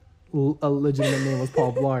James's a legitimate name was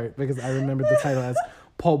Paul Blart because I remembered the title as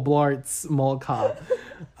Paul Blart's Mall Cop.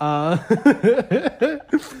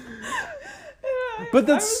 But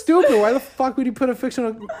that's stupid. Why the fuck would you put a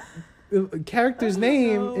fictional character's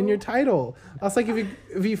name in your title? That's like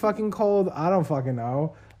if you fucking called, I don't fucking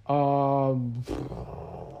know.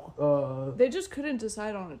 They just couldn't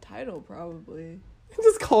decide on a title, probably.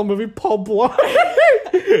 Just call a movie Paul Blart.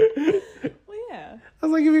 Well, yeah.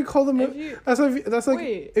 That's like if you call the If movie. you- That's like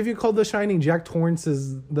Wait. if you called The Shining Jack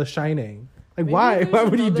Torrance's The Shining. Like, Maybe why? there's Why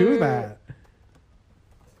would you do another- that?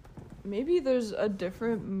 Maybe there's a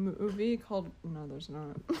different movie called... No, there's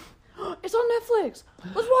not. It's on Netflix.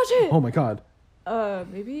 Let's watch it. Oh my god.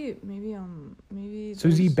 Maybe.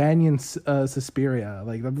 Susie there's- Banyan Suspiria.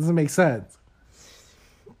 Like, that doesn't make sense.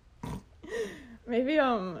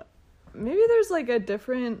 Maybe there's like a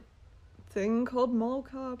different thing called Mall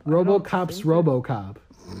Cop. I don't RoboCop's think RoboCop.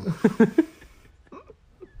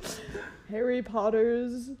 Harry Potter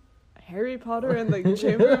and the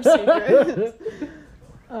Chamber of Secrets.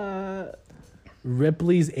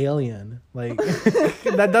 Ripley's Alien. Like,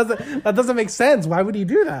 that doesn't make sense. Why would he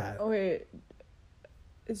do that? Oh wait,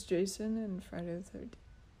 is Jason in Friday the 13th?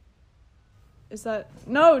 Is that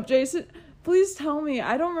no Jason? Please tell me.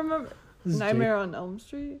 I don't remember. This is Nightmare on Elm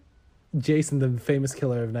Street. Jason, the famous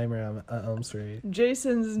killer of Nightmare on Elm Street.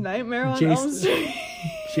 Jason's Nightmare on Jason- Elm Street.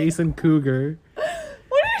 Jason Cougar. What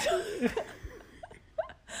are you talking?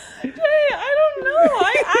 Jay, I don't know.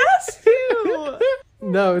 I asked you.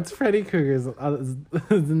 No, it's Freddy Cougar's the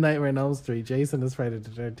Nightmare on Elm Street. Jason is Friday the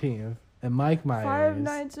 13th. And Mike Myers. Five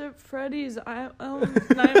Nights at Freddy's. Nightmare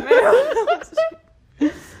on Elm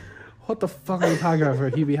Street. What the fuck are we talking about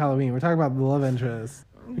for Hubie Halloween? We're talking about the love interest.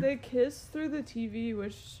 They kiss through the TV,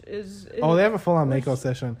 which is... Oh, they have a full-on which- Mako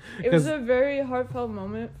session. It was 'Cause- a very heartfelt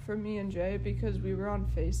moment for me and Jay because we were on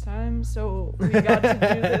FaceTime, so we got to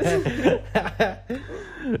do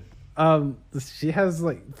this. She has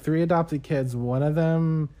like 3 adopted kids. One of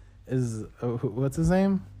them is what's his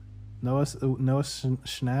name? Noah Schnaps.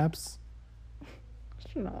 Schnaps.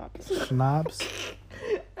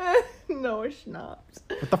 Noah Schnapps.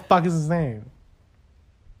 What the fuck is his name?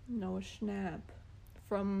 Noah Schnapp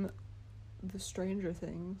from the Stranger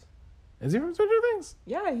Things. Is he from Stranger Things?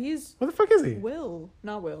 Yeah, he's What the fuck is he? Will.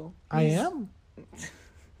 Not Will. I He's- am.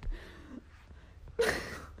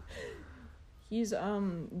 He's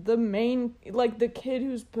the main, like the kid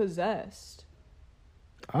who's possessed.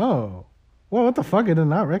 Oh. Well, what the fuck? I did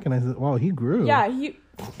not recognize it. Wow, he grew. Yeah, he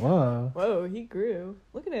Whoa. Whoa, he grew.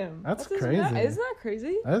 Look at him. That's Isn't crazy. Isn't that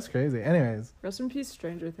crazy? That's crazy. Anyways. Rest in peace,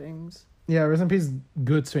 Stranger Things. Yeah, rest in peace,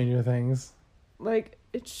 good Stranger Things. Like,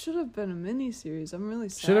 it should have been a mini-series. I'm really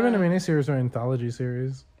sad. Should have been a miniseries or anthology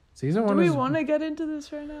series. Season 1 Do we is... want to get into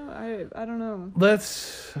this right now? I don't know.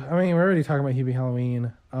 Let's... I mean, we're already talking about Hubie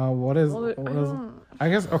Halloween. What is... Well, I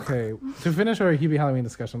guess, okay, to finish our Hubie Halloween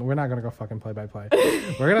discussion, we're not going to go fucking play by play.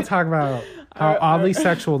 We're going to talk about how oddly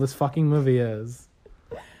sexual this fucking movie is.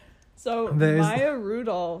 So, Maya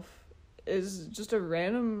Rudolph is just a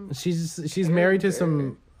random... She's married to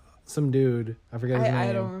some dude. I forget his name.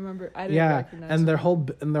 I don't remember. I didn't recognize and him.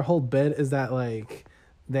 their whole bit is that, like,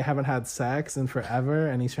 they haven't had sex in forever,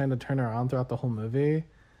 and he's trying to turn her on throughout the whole movie.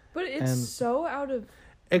 But it's so out of...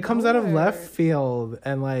 It comes out of nowhere. left field,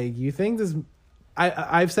 and, like, you think this...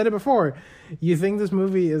 I've said it before. You think this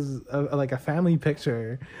movie is like a family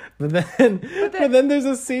picture, but then there's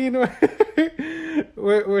a scene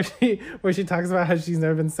where she talks about how she's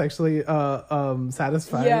never been sexually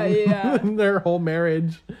satisfied in their whole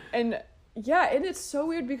marriage. And it's so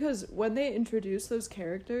weird because when they introduce those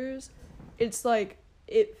characters, it's like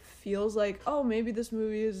it feels like, oh, maybe this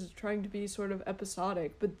movie is trying to be sort of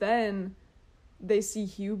episodic, but then they see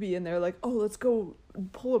Hubie and they're like, oh, let's go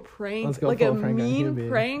pull a prank, like a mean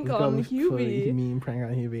prank on Hubie. Mean prank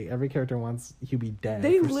on Hubie. Every character wants Hubie dead.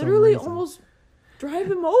 They literally almost drive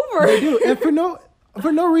him over. They do, and for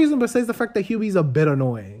no reason besides the fact that Hubie's a bit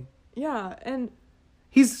annoying. Yeah, and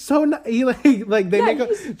he's so they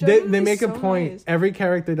make a point. Nice. Every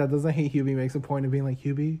character that doesn't hate Hubie makes a point of being like,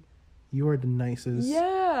 Hubie, you are the nicest.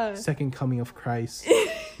 Second coming of Christ.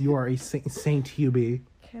 You are a saint Hubie.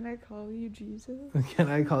 Can I call you Jesus? Can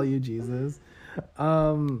I call you Jesus?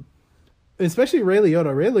 Especially Ray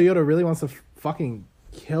Liotta. Ray Liotta really wants to fucking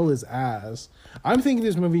kill his ass. I'm thinking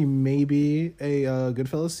this movie may be a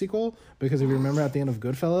Goodfellas sequel, because if you remember at the end of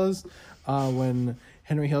Goodfellas, when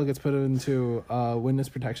Henry Hill gets put into witness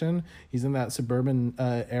protection, he's in that suburban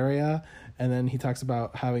area, and then he talks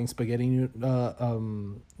about having spaghetti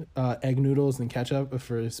egg noodles and ketchup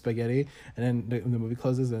for spaghetti, and then the movie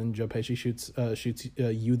closes and Joe Pesci shoots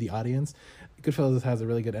you, the audience. Goodfellas has a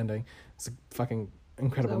really good ending. It's a fucking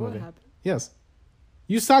incredible movie. What happened? Yes.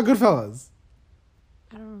 You saw Goodfellas.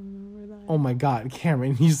 I don't remember that. Oh my god,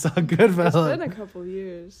 Cameron, you saw Goodfellas. It's been a couple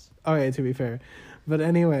years. Okay, to be fair. But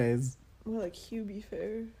anyways. More like Hubie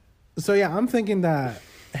fair. So yeah, I'm thinking that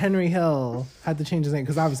Henry Hill had to change his name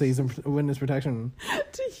because obviously he's in witness protection.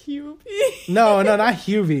 To Hubie? No, not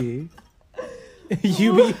Hubie.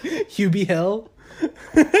 Hubie Hill.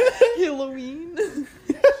 Halloween.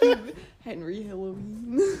 Henry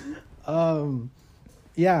Halloween.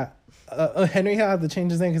 Yeah. Henry Hill had to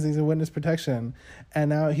change his name because he's in witness protection, and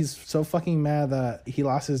now he's so fucking mad that he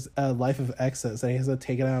lost his life of excess that he has to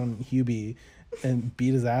take it out on Hubie and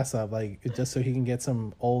beat his ass up, like, just so he can get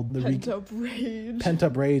some old pent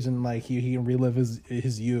up rage, and like he can relive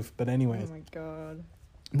his youth. But anyways, oh my god,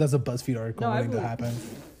 that's a BuzzFeed article waiting to happen.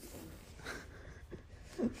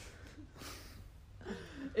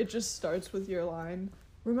 It just starts with your line.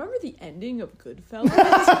 Remember the ending of Goodfellas?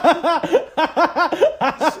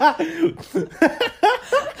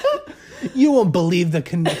 You won't believe the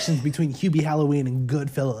connections between Hubie Halloween and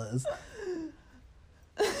Goodfellas.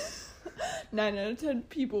 9 out of 10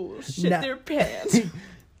 people will shit their pants.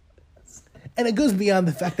 And it goes beyond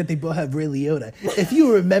the fact that they both have Ray Liotta. If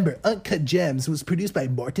you remember, Uncut Gems was produced by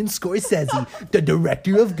Martin Scorsese, the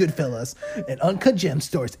director of Goodfellas. And Uncut Gems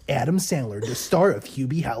stars Adam Sandler, the star of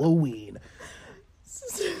Hubie Halloween.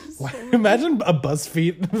 Imagine a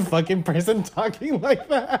BuzzFeed fucking person talking like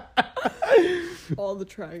that. All the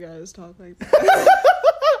Try Guys talk like that.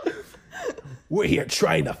 We're here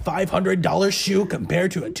trying a $500 shoe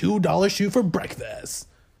compared to a $2 shoe for breakfast.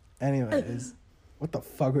 Anyways, what the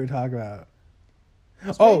fuck are we talking about?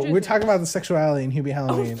 We're talking about the sexuality in Hubie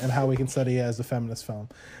Halloween and how we can study it as a feminist film.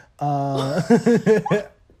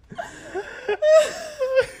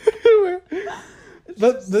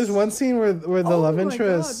 But there's one scene where the love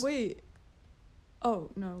interest. God, wait. Oh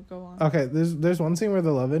no, go on. Okay, there's one scene where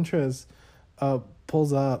the love interest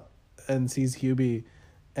pulls up and sees Hubie,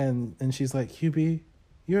 and she's like, Hubie,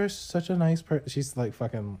 you're such a nice person. She's like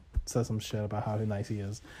fucking says some shit about how nice he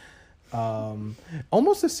is.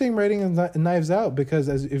 Almost the same rating as Knives Out, because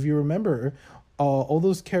if you remember, all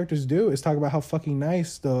those characters do is talk about how fucking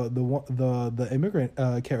nice the immigrant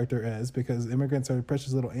character is, because immigrants are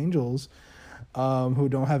precious little angels. Who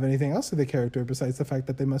don't have anything else to the character besides the fact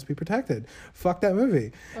that they must be protected. Fuck that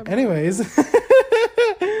movie. Okay. Anyways.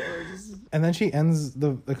 And then she ends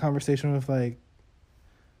the conversation with like,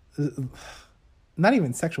 not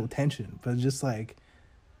even sexual tension, but just like,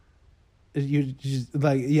 you just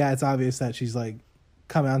like, yeah, it's obvious that she's like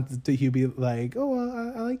coming out to Hubie like,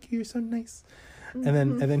 oh, I like you, you're so nice. And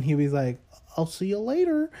then Hubie's like, I'll see you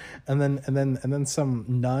later. And then some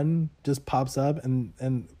nun just pops up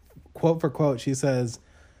and quote for quote, she says,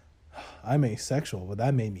 I'm asexual, but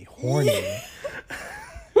that made me horny.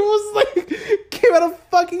 It was like, came out of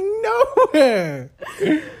fucking nowhere.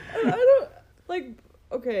 I don't, like,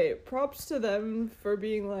 okay, props to them for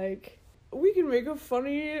being like, we can make a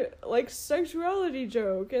funny, like, sexuality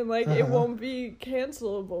joke, and, like, it won't be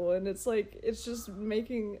cancelable, and it's, like, it's just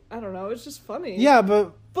making, I don't know, it's just funny. Yeah,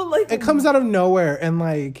 but like, it comes out of nowhere, and,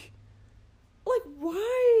 like,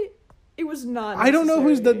 why? It was not I don't know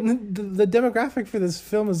who's necessary. the demographic for this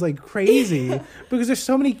film is, like, crazy, because there's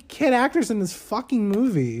so many kid actors in this fucking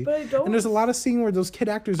movie. But I don't... And there's a lot of scene where those kid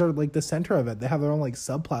actors are, like, the center of it. They have their own, like,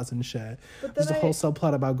 subplots and shit. But There's a whole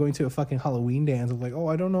subplot about going to a fucking Halloween dance. Of like, oh,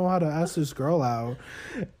 I don't know how to ask this girl out.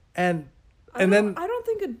 And then... I don't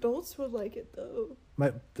think adults would like it, though.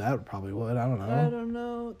 That probably would. I don't know. I don't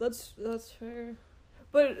know. That's fair.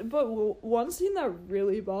 But one scene that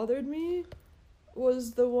really bothered me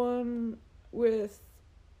was the one with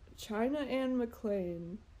China Anne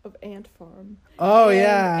McClain of Ant Farm. Oh,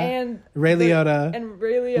 yeah. And And Ray Liotta. And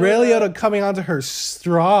Ray Liotta. Ray Liotta coming onto her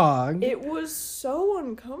strong. It was so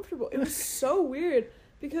uncomfortable. It was so weird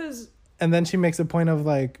because... And then she makes a point of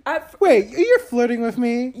like, At wait, you're flirting with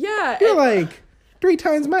me? Yeah. You're like 3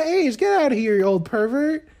 times my age. Get out of here, you old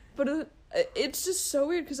pervert. But it's just so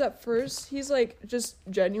weird because at first he's like just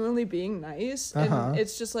genuinely being nice. And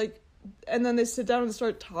it's just like... And then they sit down and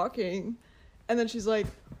start talking. And then she's like,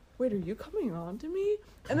 wait, are you coming on to me?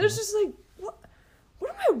 And there's just like, what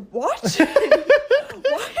am I watching?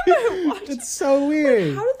 Why am I watching? It's so weird.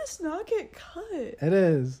 Like, how did this not get cut? It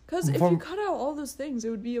is. Because if you cut out all those things, it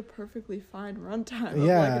would be a perfectly fine runtime of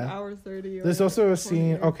like an hour 30. Or There's also a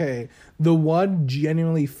scene, okay, the one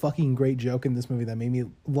genuinely fucking great joke in this movie that made me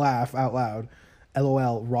laugh out loud,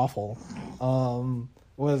 LOL, Raffle,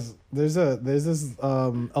 was there's this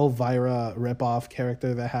Elvira ripoff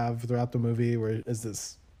character they have throughout the movie where is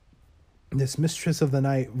this mistress of the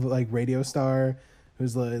night like radio star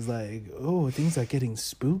who's like, oh, things are getting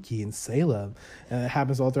spooky in Salem, and it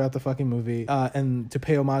happens all throughout the fucking movie. And to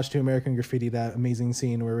pay homage to American Graffiti, that amazing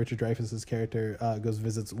scene where Richard Dreyfuss's character goes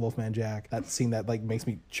visits Wolfman Jack, that scene that like makes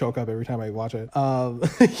me choke up every time I watch it.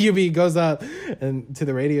 Hubie goes up and to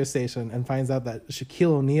the radio station and finds out that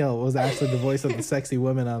Shaquille O'Neal was actually the voice of the sexy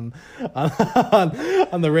woman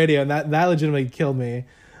on the radio, and that legitimately killed me.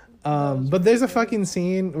 But there's a fucking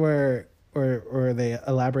scene where they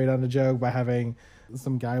elaborate on the joke by having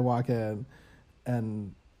some guy walk in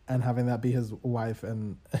and having that be his wife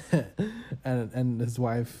and his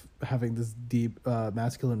wife having this deep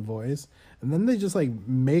masculine voice, and then they just like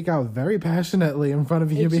make out very passionately in front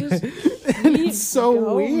of you. And it's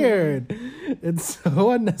so weird. It's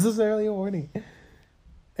so unnecessarily horny.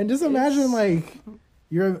 And just imagine like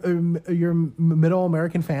you're a middle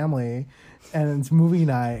American family and it's movie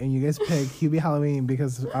night and you guys pick Hubie Halloween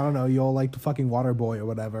because I don't know, you all like the fucking Waterboy or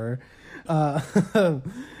whatever.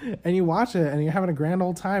 And you watch it and you're having a grand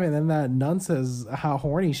old time, and then that nun says how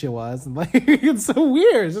horny she was, and like it's so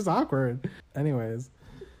weird, it's just awkward. Anyways,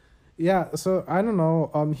 yeah, so I don't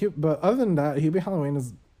know, but other than that, Hubie Halloween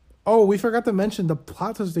is... Oh, we forgot to mention the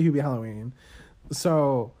plot twist of Hubie Halloween.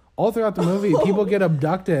 So all throughout the movie, people get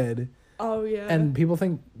abducted. Oh yeah. And people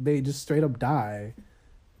think they just straight up die.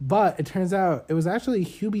 But it turns out it was actually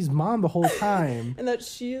Hubie's mom the whole time. And that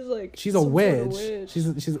she's like... She's a witch. She's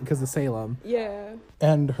because of Salem. Yeah.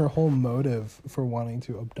 And her whole motive for wanting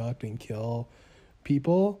to abduct and kill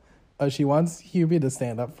people, she wants Hubie to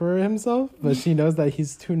stand up for himself, but she knows that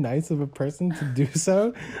he's too nice of a person to do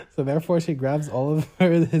so. So therefore she grabs all of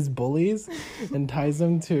his bullies and ties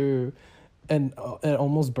them to... And it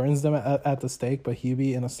almost burns them at the stake, but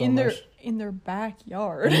Hubie in their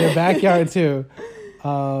backyard. In their backyard too.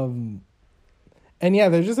 And yeah,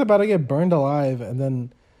 they're just about to get burned alive, and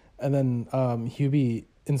then Hubie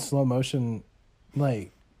in slow motion,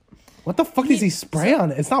 like, what the fuck does he spray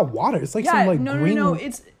on it? It's not water. It's like some like green. No.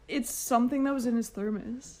 It's something that was in his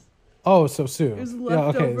thermos. Oh, so soup. It was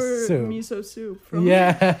leftover soup. miso soup from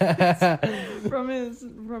from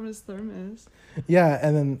his thermos. Yeah,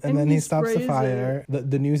 and then he stops the sprays fire.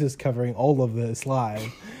 The news is covering all of this live.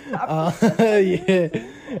 Yeah.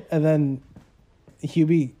 And then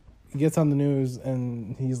Hubie gets on the news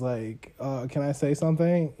and he's like, can I say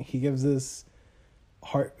something? He gives this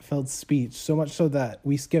heartfelt speech, so much so that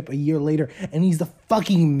we skip a year later and he's the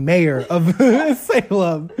fucking mayor of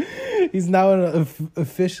Salem. He's now an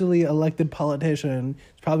officially elected politician.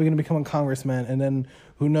 He's probably going to become a congressman, and then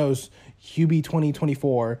who knows, Hubie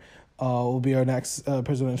 2024 will be our next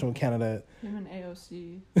presidential candidate. Him and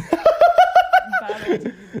AOC. Battle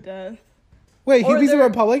to the death. Wait, Or Hubie's a they're-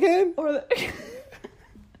 Republican? Or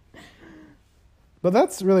But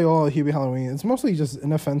that's really all of Hubie Halloween. It's mostly just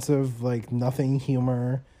inoffensive, like, nothing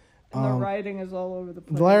humor. and the writing is all over the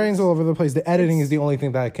place. The writing's all over the place. The editing is the only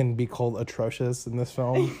thing that can be called atrocious in this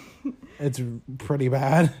film. It's pretty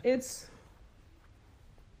bad. It's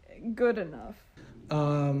good enough.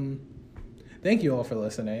 Thank you all for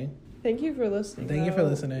listening. Thank you for listening. Thank you for though.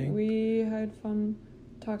 listening. We had fun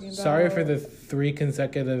talking about. Sorry for the 3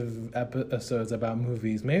 consecutive episodes about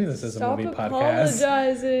movies. Maybe this is a Stop movie podcast.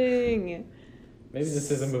 apologizing. Maybe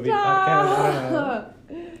this is a movie podcast. I don't know. Stop.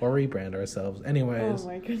 Or rebrand ourselves. Anyways, Oh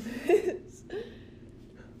my goodness.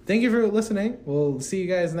 thank you for listening. We'll see you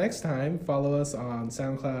guys next time. Follow us on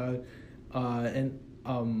SoundCloud, and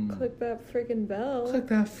Click that freaking bell. click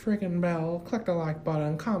that freaking bell. Click the like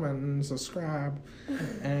button. Comment and subscribe.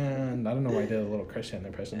 And I don't know why I did a little Christian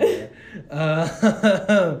impression there.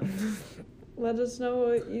 Let us know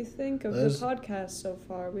what you think of the Let us- podcast so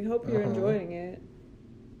far. We hope you're Uh-huh. enjoying it.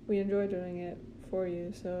 We enjoy doing it for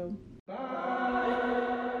you, so. Bye.